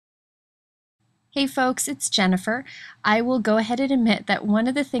Hey folks, it's Jennifer. I will go ahead and admit that one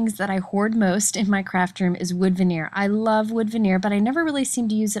of the things that I hoard most in my craft room is wood veneer. I love wood veneer, but I never really seem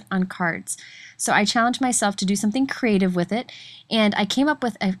to use it on cards. So I challenged myself to do something creative with it, and I came up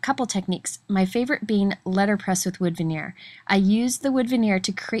with a couple techniques, my favorite being letterpress with wood veneer. I used the wood veneer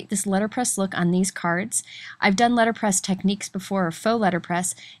to create this letterpress look on these cards. I've done letterpress techniques before, or faux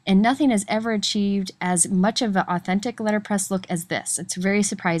letterpress, and nothing has ever achieved as much of an authentic letterpress look as this. It's very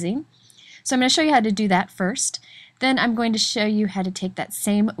surprising. So I'm going to show you how to do that first. Then I'm going to show you how to take that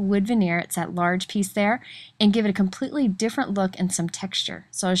same wood veneer, it's that large piece there, and give it a completely different look and some texture.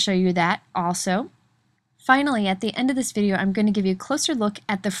 So I'll show you that also. Finally, at the end of this video, I'm going to give you a closer look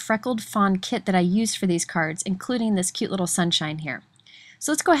at the Freckled Fawn Kit that I used for these cards, including this cute little sunshine here.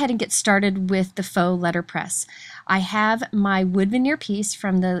 So let's go ahead and get started with the faux letterpress. I have my wood veneer piece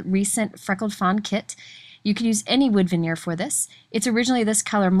from the recent Freckled Fawn Kit. You could use any wood veneer for this. It's originally this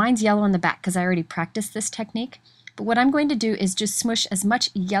color. Mine's yellow on the back because I already practiced this technique. But what I'm going to do is just smush as much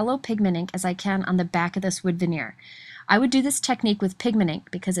yellow pigment ink as I can on the back of this wood veneer. I would do this technique with pigment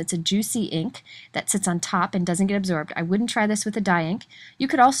ink because it's a juicy ink that sits on top and doesn't get absorbed. I wouldn't try this with a dye ink. You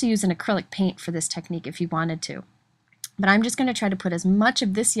could also use an acrylic paint for this technique if you wanted to. But I'm just going to try to put as much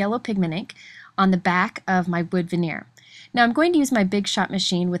of this yellow pigment ink on the back of my wood veneer. Now I'm going to use my Big Shot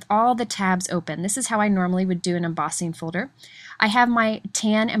machine with all the tabs open. This is how I normally would do an embossing folder. I have my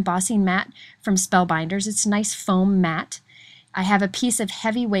tan embossing mat from Spellbinders. It's a nice foam mat. I have a piece of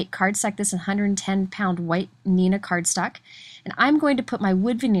heavyweight cardstock. This is 110-pound white Neenah cardstock. And I'm going to put my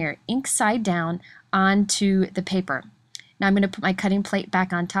wood veneer ink side down onto the paper. Now I'm going to put my cutting plate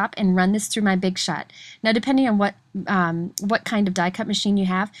back on top and run this through my Big Shot. Now depending on what kind of die cut machine you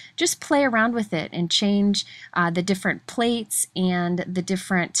have, just play around with it and change the different plates and the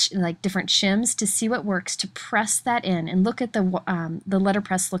different shims to see what works to press that in, and look at the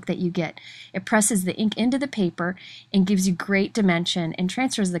letterpress look that you get. It presses the ink into the paper and gives you great dimension and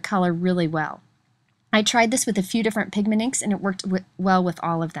transfers the color really well. I tried this with a few different pigment inks and it worked well with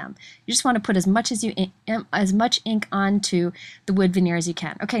all of them. You just want to put as much ink onto the wood veneer as you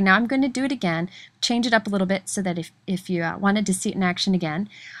can. Okay, now I'm going to do it again, change it up a little bit so that if you wanted to see it in action again,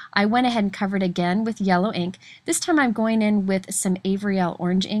 I went ahead and covered again with yellow ink. This time I'm going in with some Avriel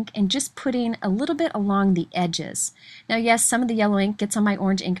orange ink and just putting a little bit along the edges. Now yes, some of the yellow ink gets on my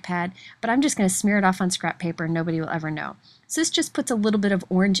orange ink pad, but I'm just going to smear it off on scrap paper and nobody will ever know. So this just puts a little bit of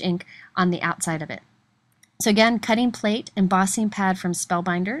orange ink on the outside of it. So again, cutting plate, embossing pad from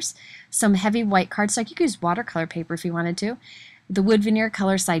Spellbinders, some heavy white cardstock. You could use watercolor paper if you wanted to. The wood veneer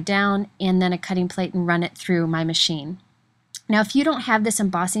color side down, and then a cutting plate and run it through my machine. Now if you don't have this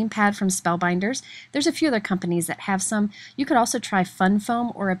embossing pad from Spellbinders, there's a few other companies that have some. You could also try Fun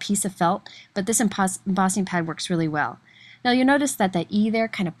Foam or a piece of felt, but this embossing pad works really well. Now you'll notice that the E there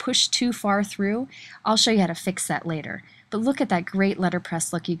kind of pushed too far through. I'll show you how to fix that later. But look at that great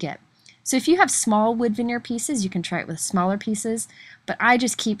letterpress look you get. So if you have small wood veneer pieces, you can try it with smaller pieces, but I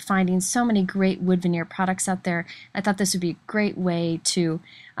just keep finding so many great wood veneer products out there. I thought this would be a great way to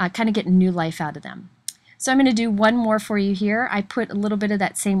kind of get new life out of them. So I'm going to do one more for you here. I put a little bit of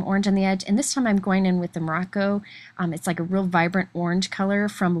that same orange on the edge, and this time I'm going in with the Morocco. It's like a real vibrant orange color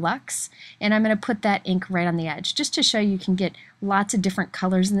from Luxe, and I'm going to put that ink right on the edge just to show you can get lots of different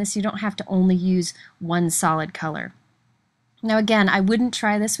colors in this. You don't have to only use one solid color. Now again, I wouldn't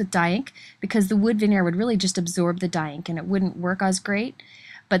try this with dye ink because the wood veneer would really just absorb the dye ink and it wouldn't work as great,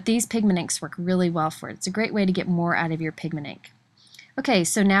 but these pigment inks work really well for it. It's a great way to get more out of your pigment ink. Okay,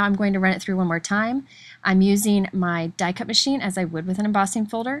 so now I'm going to run it through one more time. I'm using my die cut machine as I would with an embossing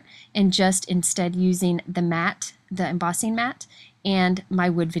folder, and just instead using the mat, the embossing mat, and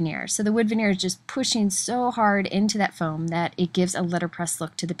my wood veneer. So the wood veneer is just pushing so hard into that foam that it gives a letterpress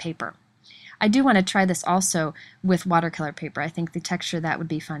look to the paper. I do want to try this also with watercolor paper. I think the texture of that would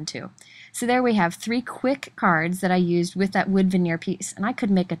be fun too. So there we have 3 quick cards that I used with that wood veneer piece, and I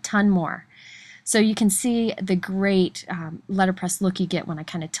could make a ton more. So you can see the great letterpress look you get when I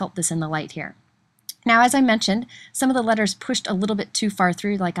kind of tilt this in the light here. Now as I mentioned, some of the letters pushed a little bit too far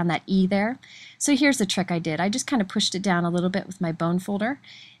through, like on that E there. So here's the trick I did. I just kind of pushed it down a little bit with my bone folder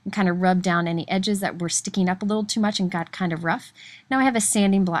and kind of rubbed down any edges that were sticking up a little too much and got kind of rough. Now I have a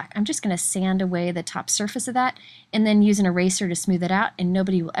sanding block. I'm just going to sand away the top surface of that and then use an eraser to smooth it out, and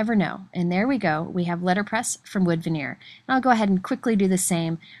nobody will ever know. And there we go. We have letterpress from wood veneer. And I'll go ahead and quickly do the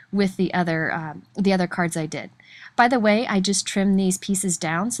same with the other cards I did. By the way, I just trimmed these pieces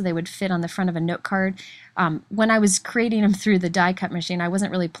down so they would fit on the front of a note card. When I was creating them through the die cut machine, I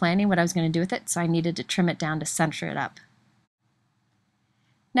wasn't really planning what I was going to do with it, so I needed to trim it down to center it up.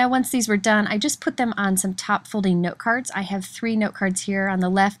 Now once these were done, I just put them on some top folding note cards. I have 3 note cards here. On the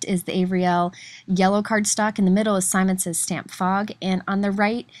left is the Avriel yellow cardstock, in the middle is Simon Says Stamp Fog, and on the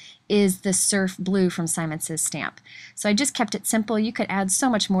right is the Surf Blue from Simon Says Stamp. So I just kept it simple. You could add so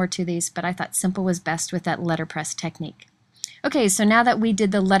much more to these, but I thought simple was best with that letterpress technique. Okay, so now that we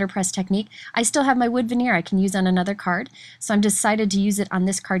did the letterpress technique, I still have my wood veneer I can use on another card, so I'm decided to use it on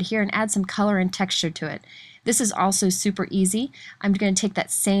this card here and add some color and texture to it. This is also super easy. I'm going to take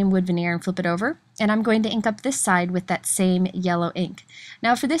that same wood veneer and flip it over, and I'm going to ink up this side with that same yellow ink.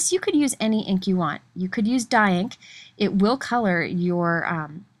 Now for this, you could use any ink you want. You could use dye ink. It will color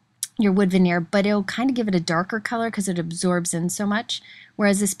your wood veneer, but it'll kind of give it a darker color because it absorbs in so much,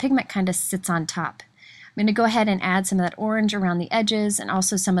 whereas this pigment kind of sits on top. I'm going to go ahead and add some of that orange around the edges and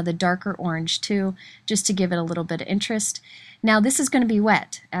also some of the darker orange too, just to give it a little bit of interest. Now this is going to be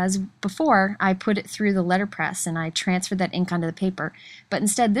wet. As before, I put it through the letterpress and I transferred that ink onto the paper, but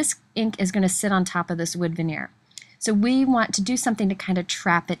instead this ink is going to sit on top of this wood veneer. So we want to do something to kind of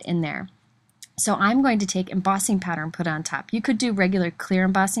trap it in there. So I'm going to take embossing powder and put it on top. You could do regular clear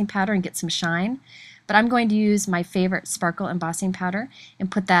embossing powder and get some shine, but I'm going to use my favorite sparkle embossing powder and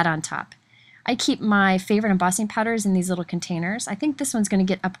put that on top. I keep my favorite embossing powders in these little containers. I think this one's going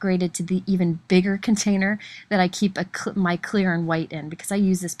to get upgraded to the even bigger container that I keep my clear and white in because I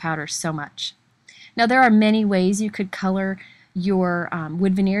use this powder so much. Now there are many ways you could color your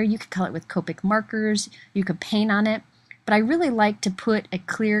wood veneer. You could color it with Copic markers, you could paint on it, but I really like to put a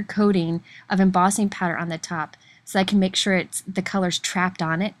clear coating of embossing powder on the top so I can make sure the color's trapped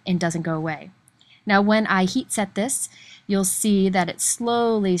on it and doesn't go away. Now when I heat set this, you'll see that it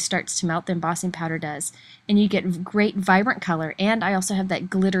slowly starts to melt, the embossing powder does, and you get great vibrant color, and I also have that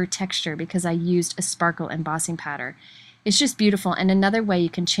glitter texture because I used a sparkle embossing powder. It's just beautiful, and another way you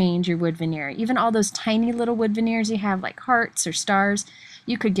can change your wood veneer. Even all those tiny little wood veneers you have like hearts or stars,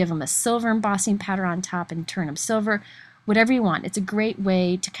 you could give them a silver embossing powder on top and turn them silver, whatever you want. It's a great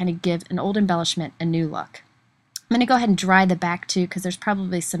way to kind of give an old embellishment a new look. I'm going to go ahead and dry the back too because there's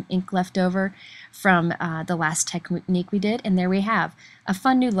probably some ink left over from the last technique we did, and there we have a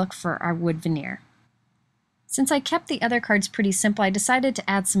fun new look for our wood veneer. Since I kept the other cards pretty simple, I decided to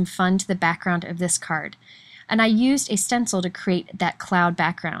add some fun to the background of this card. And I used a stencil to create that cloud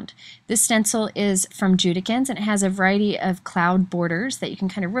background. This stencil is from Judikins and it has a variety of cloud borders that you can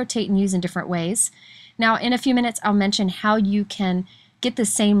kind of rotate and use in different ways. Now in a few minutes I'll mention how you can get the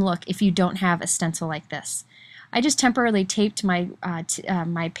same look if you don't have a stencil like this. I just temporarily taped my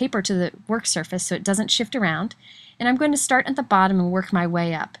paper to the work surface so it doesn't shift around, and I'm going to start at the bottom and work my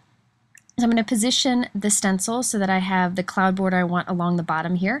way up. So I'm going to position the stencil so that I have the cloud border I want along the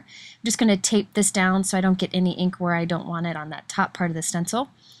bottom here. I'm just going to tape this down so I don't get any ink where I don't want it on that top part of the stencil.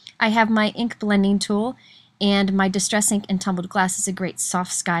 I have my ink blending tool, and my Distress Ink and Tumbled Glass is a great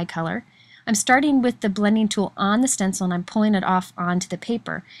soft sky color. I'm starting with the blending tool on the stencil and I'm pulling it off onto the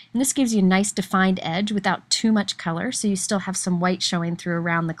paper. And this gives you a nice defined edge without too much color, so you still have some white showing through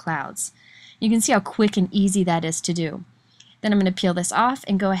around the clouds. You can see how quick and easy that is to do. Then I'm going to peel this off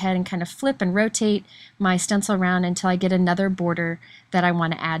and go ahead and kind of flip and rotate my stencil around until I get another border that I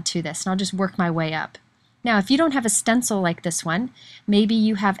want to add to this. And I'll just work my way up. Now if you don't have a stencil like this one, maybe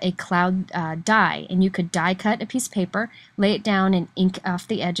you have a cloud die, and you could die cut a piece of paper, lay it down and ink off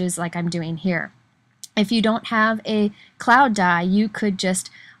the edges like I'm doing here. If you don't have a cloud die, you could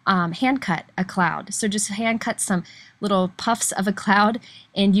just hand cut a cloud. So just hand cut some little puffs of a cloud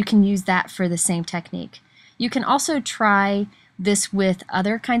and you can use that for the same technique. You can also try this with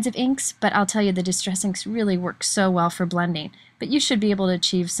other kinds of inks, but I'll tell you the Distress Inks really work so well for blending, but you should be able to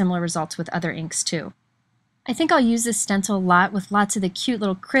achieve similar results with other inks too. I think I'll use this stencil a lot with lots of the cute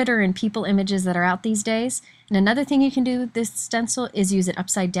little critter and people images that are out these days. And another thing you can do with this stencil is use it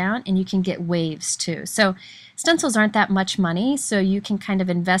upside down, and you can get waves too. So stencils aren't that much money, so you can kind of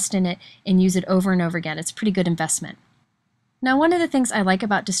invest in it and use it over and over again. It's a pretty good investment. Now one of the things I like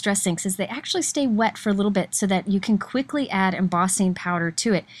about Distress Inks is they actually stay wet for a little bit so that you can quickly add embossing powder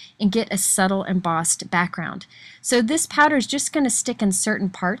to it and get a subtle embossed background. So this powder is just going to stick in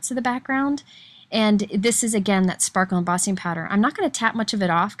certain parts of the background. And this is again that sparkle embossing powder. I'm not going to tap much of it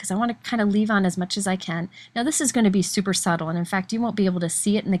off because I want to kind of leave on as much as I can. Now this is going to be super subtle, and in fact you won't be able to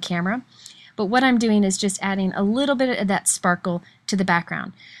see it in the camera. But what I'm doing is just adding a little bit of that sparkle to the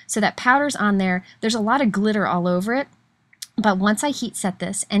background. So that powder's on there. There's a lot of glitter all over it. But once I heat set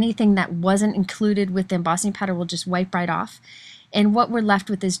this, anything that wasn't included with the embossing powder will just wipe right off. And what we're left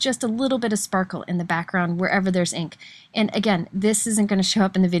with is just a little bit of sparkle in the background wherever there's ink. And again, this isn't going to show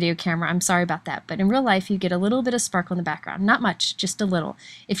up in the video camera. I'm sorry about that. But in real life, you get a little bit of sparkle in the background. Not much, just a little.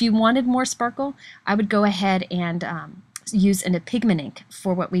 If you wanted more sparkle, I would go ahead and use a pigment ink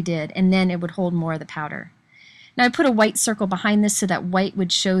for what we did, and then it would hold more of the powder. Now I put a white circle behind this so that white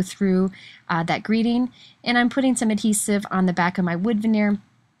would show through that greeting, and I'm putting some adhesive on the back of my wood veneer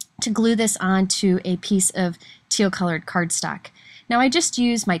to glue this onto a piece of teal colored cardstock. Now I just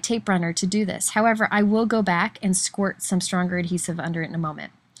used my tape runner to do this. However, I will go back and squirt some stronger adhesive under it in a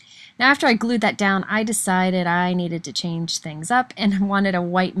moment. Now after I glued that down, I decided I needed to change things up and wanted a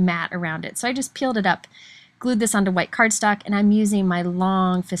white mat around it. So I just peeled it up, glued this onto white cardstock, and I'm using my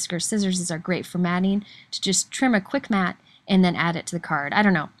long Fisker scissors. These are great for matting, to just trim a quick mat and then add it to the card. I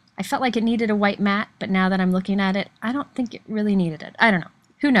don't know. I felt like it needed a white mat, but now that I'm looking at it, I don't think it really needed it. I don't know.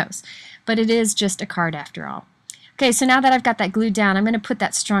 Who knows? But it is just a card after all. Okay, so now that I've got that glued down, I'm going to put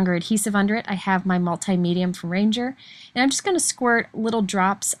that stronger adhesive under it. I have my multi-medium from Ranger, and I'm just going to squirt little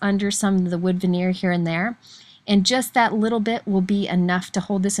drops under some of the wood veneer here and there, and just that little bit will be enough to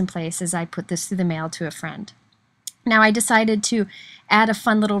hold this in place as I put this through the mail to a friend. Now I decided to add a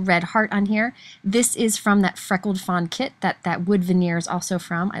fun little red heart on here. This is from that Freckled Fawn Kit that wood veneer is also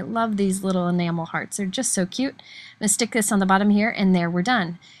from. I love these little enamel hearts. They're just so cute. I'm going to stick this on the bottom here, and there we're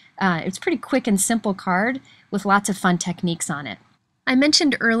done. It's a pretty quick and simple card with lots of fun techniques on it. I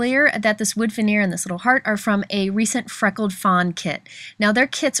mentioned earlier that this wood veneer and this little heart are from a recent Freckled Fawn kit. Now their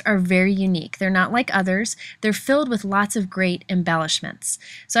kits are very unique. They're not like others. They're filled with lots of great embellishments.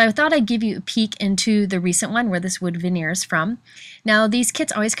 So I thought I'd give you a peek into the recent one where this wood veneer is from. Now these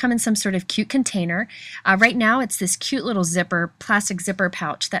kits always come in some sort of cute container. Right now it's this cute little plastic zipper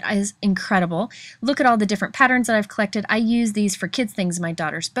pouch that is incredible. Look at all the different patterns that I've collected. I use these for kids' things, my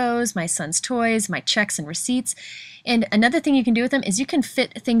daughter's bows, my son's toys, my checks and receipts. And another thing you can do with them is you can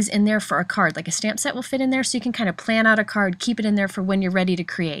fit things in there for a card, like a stamp set will fit in there, so you can kind of plan out a card, keep it in there for when you're ready to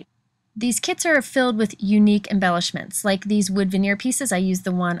create. These kits are filled with unique embellishments, like these wood veneer pieces. I used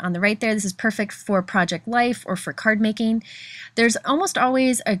the one on the right there. This is perfect for project life or for card making. There's almost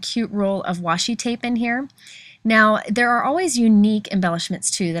always a cute roll of washi tape in here. Now, there are always unique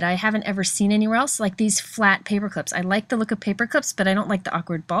embellishments too that I haven't ever seen anywhere else, like these flat paper clips. I like the look of paper clips, but I don't like the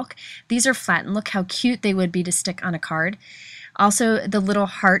awkward bulk. These are flat, and look how cute they would be to stick on a card. Also, the little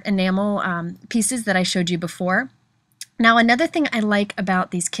heart enamel pieces that I showed you before. Now, another thing I like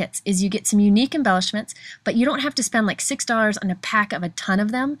about these kits is you get some unique embellishments, but you don't have to spend like $6 on a pack of a ton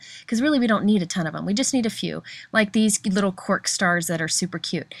of them, because really we don't need a ton of them. We just need a few, like these little cork stars that are super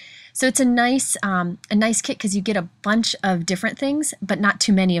cute. So it's a nice kit because you get a bunch of different things, but not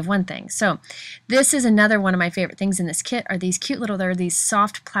too many of one thing. So this is another one of my favorite things in this kit are these cute little, they're these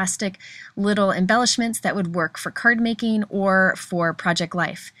soft plastic little embellishments that would work for card making or for project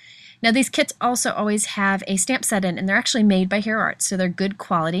life. Now these kits also always have a stamp set in, and they're actually made by Hero Arts, so they're good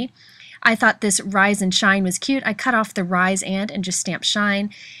quality. I thought this Rise and Shine was cute. I cut off the Rise and just stamped Shine,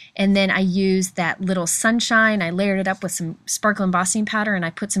 and then I used that little Sunshine. I layered it up with some sparkle embossing powder, and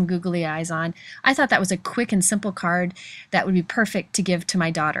I put some googly eyes on. I thought that was a quick and simple card that would be perfect to give to my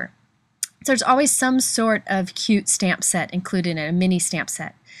daughter. So there's always some sort of cute stamp set included in a mini stamp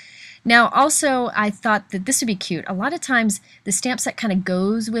set. Now also I thought that this would be cute. A lot of times the stamp set kind of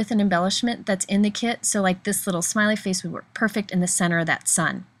goes with an embellishment that's in the kit, so like this little smiley face would work perfect in the center of that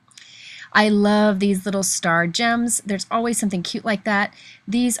sun. I love these little star gems. There's always something cute like that.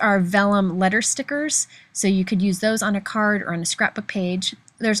 These are vellum letter stickers, so you could use those on a card or on a scrapbook page.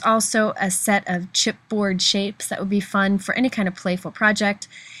 There's also a set of chipboard shapes that would be fun for any kind of playful project.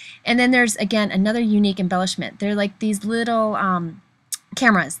 And then there's, again, another unique embellishment. They're like these little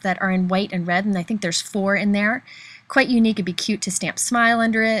cameras that are in white and red, and I think there's 4 in there. Quite unique. It'd be cute to stamp smile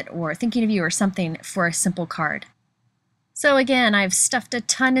under it or thinking of you or something for a simple card. So again, I've stuffed a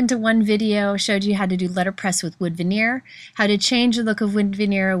ton into one video, showed you how to do letterpress with wood veneer, how to change the look of wood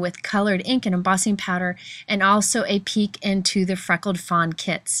veneer with colored ink and embossing powder, and also a peek into the Freckled Fawn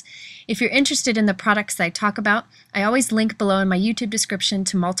kits. If you're interested in the products that I talk about, I always link below in my YouTube description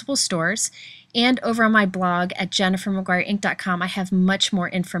to multiple stores, and over on my blog at jennifermcguireinc.com I have much more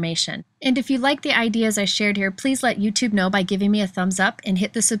information. And if you like the ideas I shared here, please let YouTube know by giving me a thumbs up and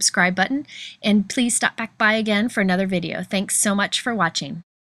hit the subscribe button, and please stop back by again for another video. Thanks so much for watching.